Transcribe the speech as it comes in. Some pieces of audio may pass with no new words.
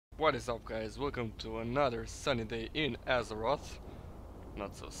What is up, guys? Welcome to another sunny day in Azeroth.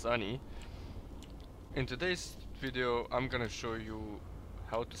 Not so sunny. In today's video I'm gonna show you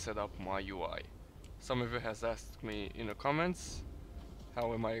how to set up my UI. Some of you has asked me in the comments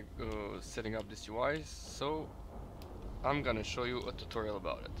how am I setting up this UI, so I'm gonna show you a tutorial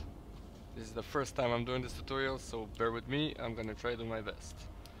about it. This is the first time I'm doing this tutorial, so bear with me, I'm gonna try to do my best.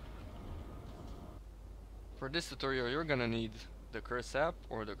 For this tutorial you're gonna need the Curse app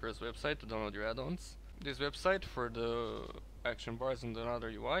or the Curse website to download your add-ons. This website for the action bars and another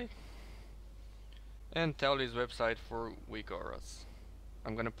UI, and Tally's website for weak auras.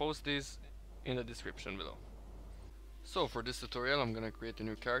 I'm gonna post these in the description below. So for this tutorial I'm gonna create a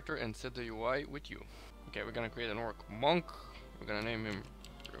new character and set the UI with you. Okay, we're gonna create an orc monk. We're gonna name him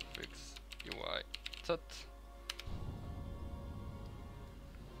Ruffyx UI Tut.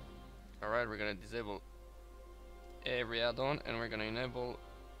 Alright, we're gonna disable every add-on and we're gonna enable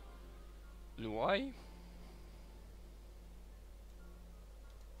UI,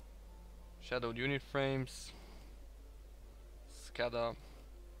 shadowed unit frames, SCADA,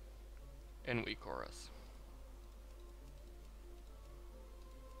 and weak auras.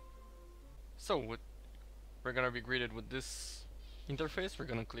 So we're gonna be greeted with this interface. We're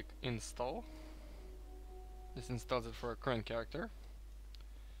gonna click install. This installs it for our current character.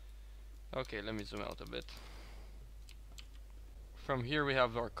 Okay, let me zoom out a bit. From here we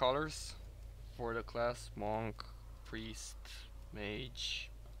have our colors for the class: monk, priest, mage,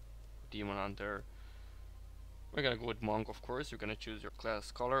 demon hunter. We're gonna go with monk, of course. You're gonna choose your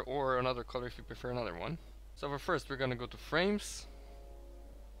class color or another color if you prefer another one. So for first we're gonna go to frames.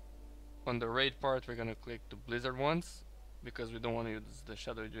 On the raid part we're gonna click the blizzard ones because we don't want to use the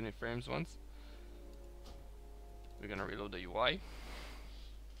shadow unit frames ones. We're gonna reload the UI.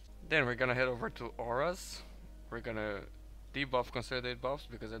 Then we're gonna head over to auras. We're gonna debuff consolidate buffs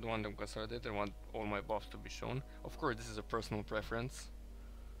because I don't want them consolidated. I want all my buffs to be shown. Of course this is a personal preference.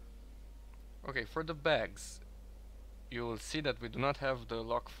 Okay, for the bags you will see that we do not have the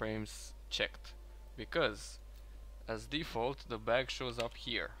lock frames checked because as default the bag shows up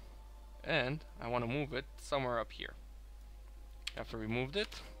here and I want to move it somewhere up here. After we moved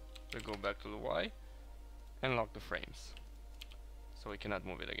it, we go back to the UI and lock the frames so we cannot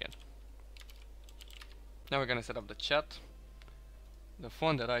move it again. Now we're gonna set up the chat. The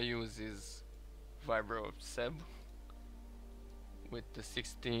font that I use is Vibro Seb with the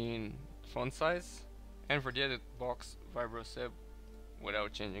 16 font size, and for the edit box Vibro Seb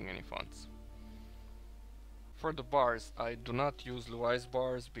without changing any fonts. For the bars I do not use Lui's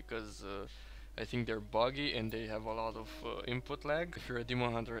bars because I think they're buggy and they have a lot of input lag. If you're a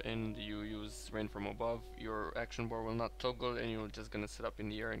demon hunter and you use rain from above, your action bar will not toggle and you're just gonna sit up in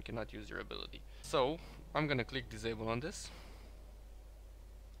the air and cannot use your ability. So I'm gonna click disable on this.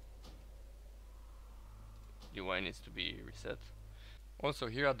 UI needs to be reset. Also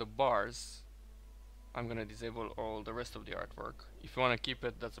here at the bars I'm gonna disable all the rest of the artwork. If you wanna keep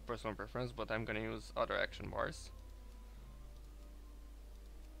it, that's a personal preference, but I'm gonna use other action bars.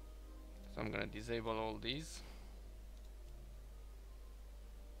 So I'm gonna disable all these.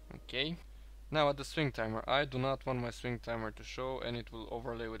 Okay. Now at the swing timer, I do not want my swing timer to show and it will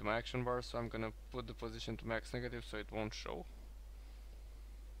overlay with my action bar, so I'm gonna put the position to max negative so it won't show.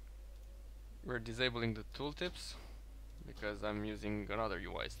 We're disabling the tooltips because I'm using another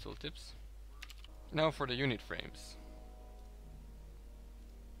UI's tooltips. Now for the unit frames.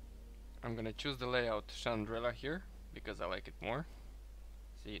 I'm gonna choose the layout Chandrella here because I like it more.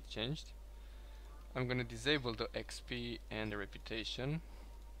 See, it changed. I'm gonna disable the XP and the reputation.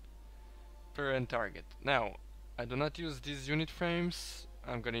 Player and target. Now, I do not use these unit frames.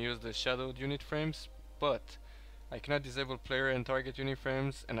 I'm gonna use the shadowed unit frames, but I cannot disable player and target unit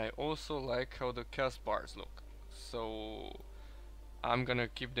frames, and I also like how the cast bars look. So I'm gonna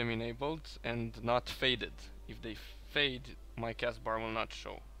keep them enabled and not faded. If they fade, my cast bar will not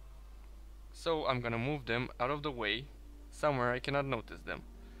show. So I'm gonna move them out of the way, somewhere I cannot notice them.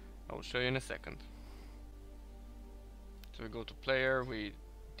 I will show you in a second. So we go to player, we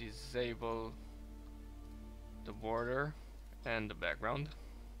disable the border and the background.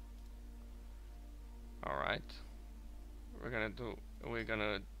 Alright. We're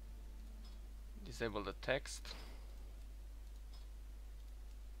gonna disable the text.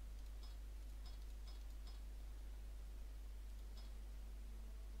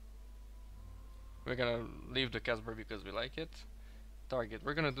 We're gonna leave the cast bar because we like it. Target,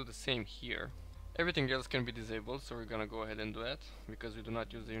 we're gonna do the same here. Everything else can be disabled, so we're gonna go ahead and do that because we do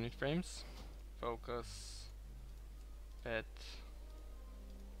not use the unit frames. Focus, pet,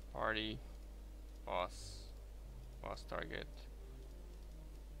 party, boss target,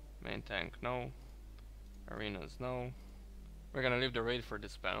 Main tank, no. Arenas, no. We're gonna leave the raid for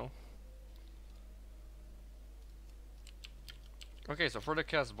this panel. Okay, so for the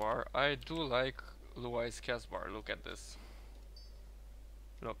cast bar, I do like Luai's cast bar. Look at this.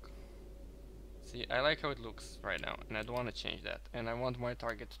 Look. See, I like how it looks right now, and I don't want to change that. And I want my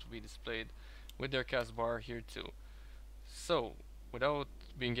targets to be displayed with their cast bar here too. So, without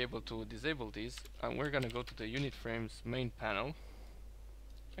being able to disable these, we're gonna go to the unit frames main panel,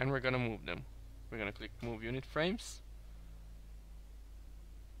 and we're gonna move them. We're gonna click move unit frames.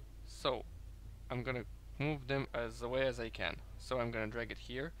 So, I'm gonna move them as away as I can. So I'm gonna drag it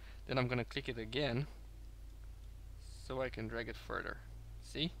here, then I'm gonna click it again, so I can drag it further.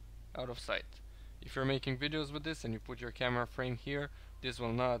 See? Out of sight. If you're making videos with this and you put your camera frame here, this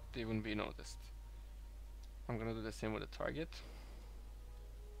will not even be noticed. I'm gonna do the same with the target.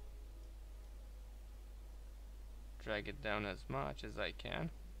 Drag it down as much as I can.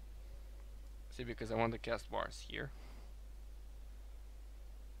 See, because I want the cast bars here.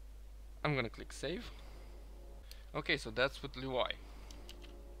 I'm gonna click save. Okay, so that's with Luai.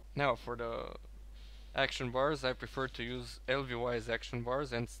 Now for the action bars, I prefer to use LVY's action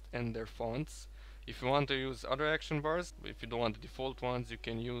bars and their fonts. If you want to use other action bars, if you don't want the default ones, you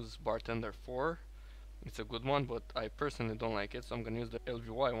can use Bartender 4. It's a good one, but I personally don't like it, so I'm gonna use the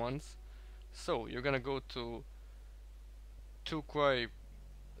LVY ones. So you're gonna go to tukwai.org.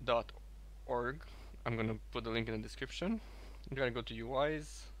 I'm gonna put the link in the description. You're gonna go to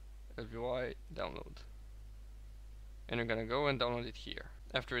UIs, LVY, download. And you're gonna go and download it here.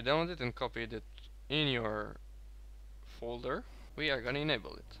 After you download it and copy it in your folder, we are gonna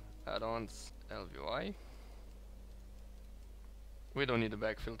enable it. Add-ons, LVY. We don't need the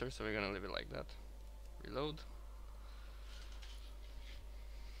back filter, so we're gonna leave it like that. Reload.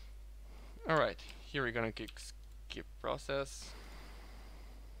 Alright, here we're gonna click skip process.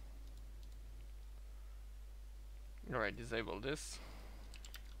 Alright, disable this.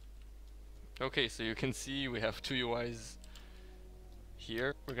 Okay, so you can see we have two UIs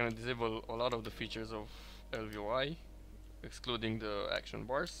here. We're gonna disable a lot of the features of LVY, excluding the action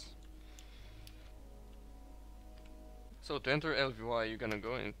bars. So to enter LVY, you're gonna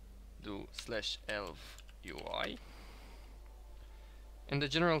go and do /elv/UI. In the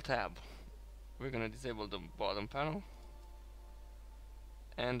general tab, we're gonna disable the bottom panel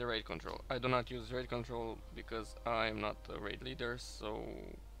and the raid control. I do not use raid control because I am not a raid leader, so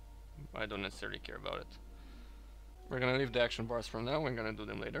I don't necessarily care about it. We're gonna leave the action bars from now, we're gonna do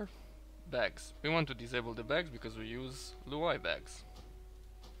them later. Bags. We want to disable the bags because we use Luai bags.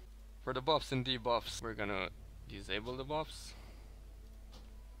 For the buffs and debuffs, we're gonna disable the buffs.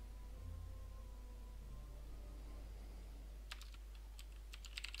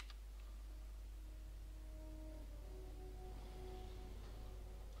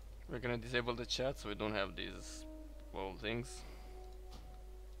 We're gonna disable the chat so we don't have these wall things.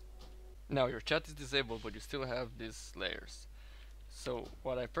 Now your chat is disabled, but you still have these layers. So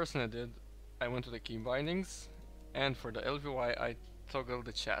what I personally did, I went to the key bindings, and for the LVY I toggled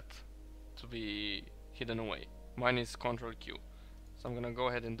the chat to be hidden away. Mine is Ctrl Q. So I'm gonna go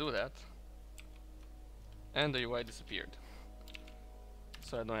ahead and do that, and the UI disappeared.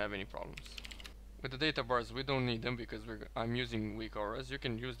 So I don't have any problems. With the data bars, we don't need them because I'm using weak auras. You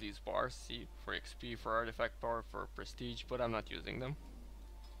can use these bars, see, for XP, for artifact power, for prestige, but I'm not using them.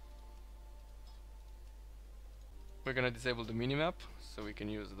 We're gonna disable the minimap, so we can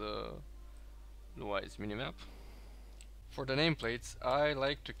use the UI's minimap. For the nameplates, I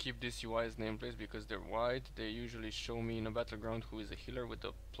like to keep these UI's nameplates because they're wide. They usually show me in a battleground who is a healer with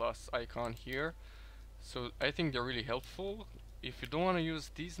the plus icon here. So I think they're really helpful. If you don't want to use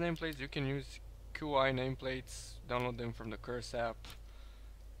these nameplates, you can use QI nameplates, download them from the Curse app.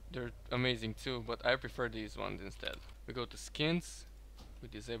 They're amazing too, but I prefer these ones instead. We go to skins, we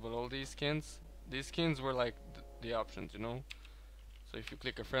disable all these skins. These skins were like the options, you know. So if you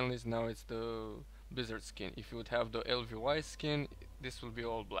click a friendlies, now it's the Blizzard skin. If you would have the LVY skin, this will be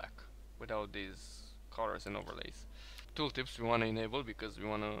all black, without these colors and overlays. Tooltips we want to enable because we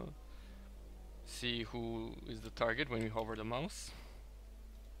want to see who is the target when we hover the mouse.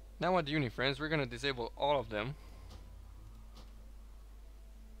 Now at the uniframes, we're gonna disable all of them,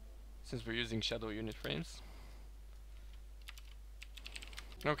 since we're using shadow unit frames.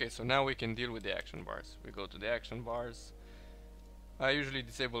 Okay, so now we can deal with the action bars. We go to the action bars. I usually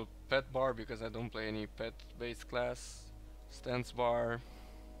disable pet bar because I don't play any pet based class. Stance bar.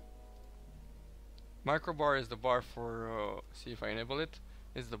 Micro bar is the bar for, see if I enable it,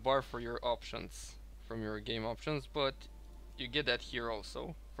 is the bar for your options, from your game options, but you get that here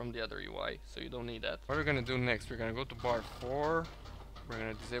also from the other UI, so you don't need that. What we're gonna do next, we're gonna go to bar 4, We're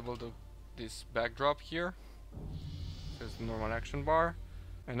gonna disable this backdrop here. There's the normal action bar.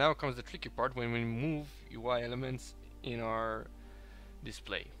 And now comes the tricky part when we move UI elements in our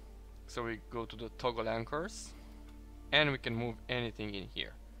display. So we go to the toggle anchors and we can move anything in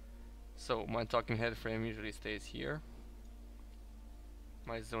here. So my talking head frame usually stays here.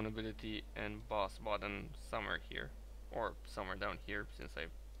 My zone ability and boss button somewhere here, or somewhere down here, since I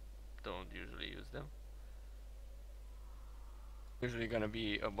don't usually use them. Usually gonna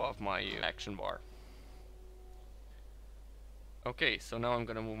be above my action bar. Okay, so now I'm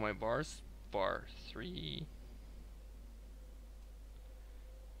gonna move my bars. Bar 3.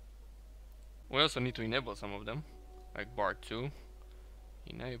 We also need to enable some of them, like bar 2.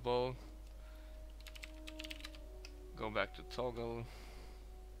 Enable. Go back to toggle.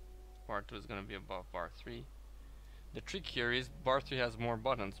 Bar 2 is gonna be above bar 3. The trick here is bar 3 has more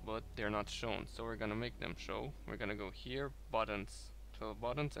buttons, but they're not shown, so we're gonna make them show. We're gonna go here, buttons, 12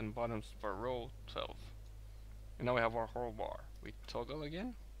 buttons, and buttons per row, 12. And now we have our whole bar. We toggle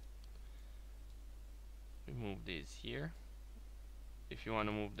again. We move these here. If you want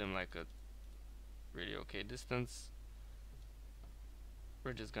to move them like a really okay distance,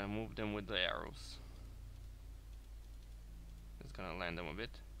 we're just gonna move them with the arrows. Just gonna align them a bit.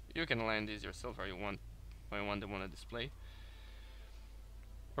 You can align these yourself, or you might want them on a display.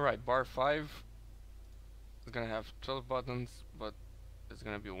 Alright, bar 5 is gonna have 12 buttons, but there's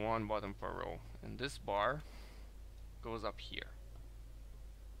gonna be 1 button per row, and this bar goes up here.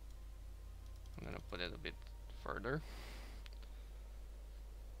 I'm gonna put it a bit further.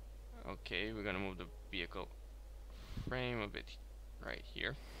 Okay, we're gonna move the vehicle frame a bit right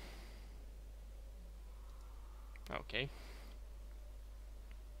here. Okay.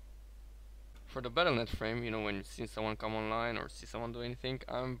 For the Battle.net frame, you know, when you see someone come online or see someone do anything,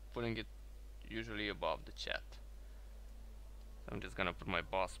 I'm putting it usually above the chat. So I'm just gonna put my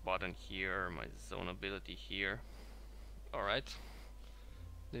boss button here, my zone ability here. Alright.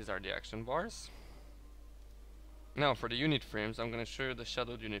 These are the action bars. Now for the unit frames, I'm gonna show you the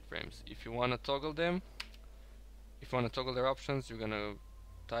shadowed unit frames. If you wanna toggle them, if you wanna toggle their options, you're gonna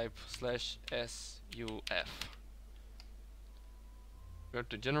type /SUF. Go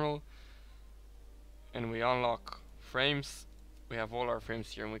to general, and we unlock frames. We have all our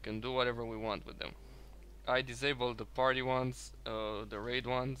frames here and we can do whatever we want with them. I disabled the party ones, the raid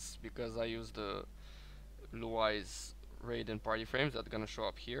ones, because I use the WoW's raid and party frames that are gonna show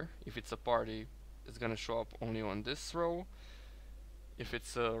up here. If it's a party, it's gonna show up only on this row. If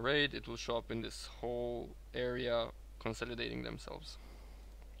it's a raid, it will show up in this whole area, consolidating themselves.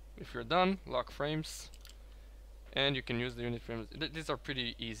 If you're done, lock frames, and you can use the unit frames. These are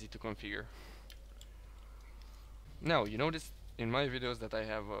pretty easy to configure. Now, you notice in my videos that I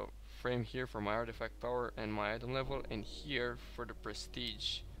have a frame here for my artifact power and my item level, and here for the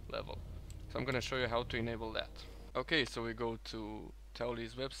prestige level. So I'm gonna show you how to enable that. Okay, so we go to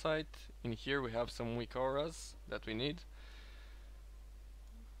Tauli's website. In here we have some weak auras that we need.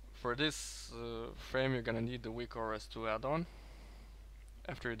 For this frame you're gonna need the weak auras 2 add-on.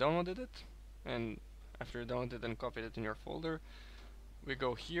 After you downloaded it, and after you downloaded it and copied it in your folder, we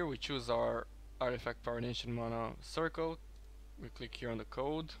go here, we choose our artifact power nation mana circle, we click here on the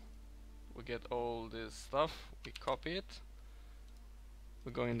code, we get all this stuff, we copy it,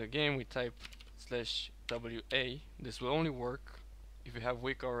 we go in the game, we type /WA. This will only work if you have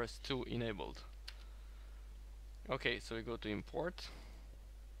weak auras 2 enabled. Okay, so we go to import,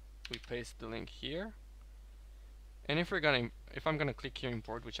 we paste the link here, and if I'm gonna click here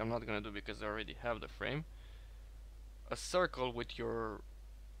import, which I'm not gonna do because I already have the frame, a circle with your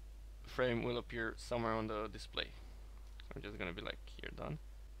frame will appear somewhere on the display. So I'm just gonna be like here, done.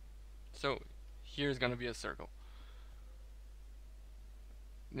 So here's gonna be a circle.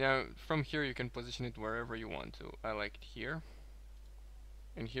 Now from here you can position it wherever you want to. I like it here.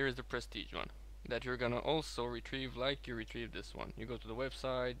 And here is the prestige one that you're gonna also retrieve like you retrieve this one. You go to the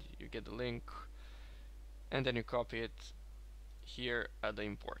website, you get the link, and then you copy it here at the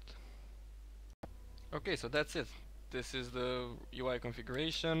import. Okay, so that's it. This is the UI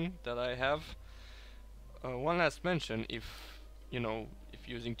configuration that I have. One last mention, if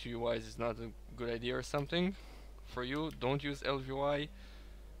using 2 UIs is not a good idea or something for you, don't use LVUI,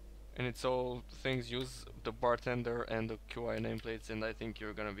 and it's all things, use the bartender and the QI nameplates, and I think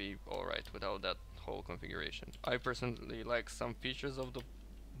you're gonna be alright without that whole configuration. I personally like some features of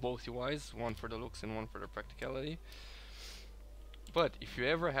both UIs, one for the looks and one for the practicality. But if you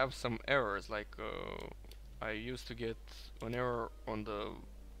ever have some errors, like I used to get an error on the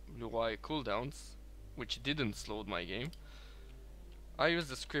UI cooldowns, which didn't slow my game. I used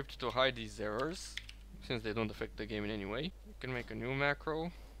the script to hide these errors, since they don't affect the game in any way. You can make a new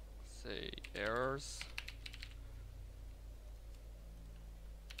macro, say errors,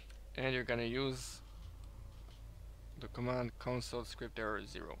 and you're gonna use the command console script error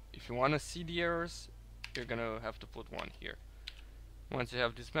 0. If you wanna see the errors, you're gonna have to put 1 here. Once you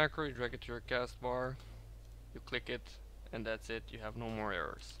have this macro, you drag it to your cast bar, you click it, and that's it. You have no more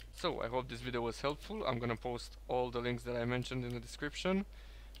errors. So I hope this video was helpful. I'm gonna post all the links that I mentioned in the description.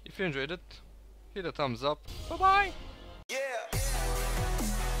 If you enjoyed it, hit a thumbs up. Bye bye!